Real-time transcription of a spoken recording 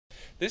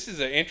This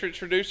is an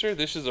entrance reducer.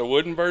 This is a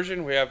wooden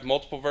version. We have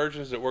multiple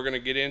versions that we're going to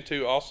get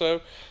into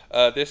also.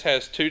 This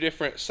has two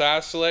different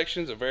size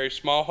selections, a very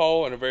small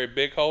hole and a very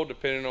big hole,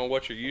 depending on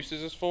what your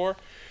uses is for.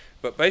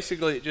 But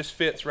basically it just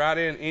fits right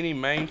in any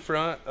main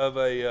front of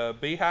a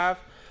beehive.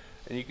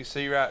 And you can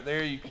see right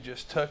there, you can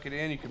just tuck it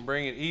in, you can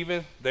bring it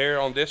even. There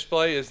on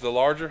display is the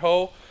larger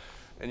hole,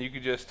 and you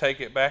can just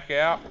take it back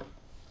out,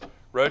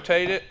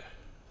 rotate it,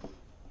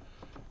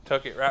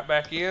 tuck it right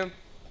back in,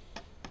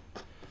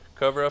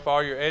 cover up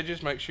all your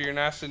edges, make sure you're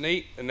nice and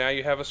neat, and now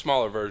you have a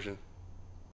smaller version.